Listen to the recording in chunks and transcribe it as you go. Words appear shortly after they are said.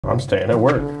I'm staying at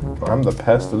work. I'm the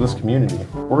pest of this community.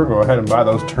 We're gonna go ahead and buy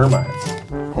those termites.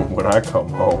 When I come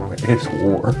home, it's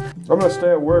war. I'm gonna stay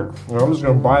at work, and I'm just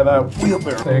gonna buy that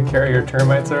wheelbarrow. So you carry your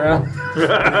termites around?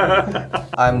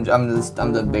 I'm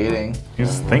debating.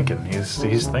 He's thinking.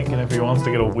 He's thinking if he wants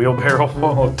to get a wheelbarrow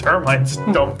full of termites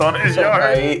dumped on his yard.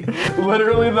 Right?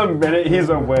 Literally the minute he's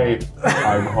away,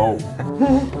 I'm home.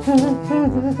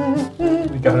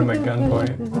 We got him at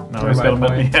gunpoint. No, he's got him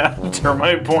at, yeah,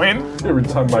 termite point. Every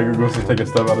time Michael goes to take a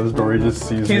step out his door, he just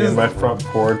sees me in my front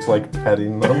porch, like,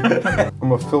 petting them. I'm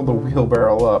gonna fill the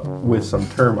wheelbarrow up with some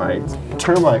termites.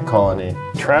 Termite colony.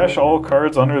 Trash all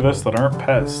cards under this that aren't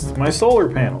pests. My solar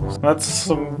panels. That's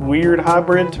some weird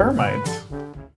hybrid termites.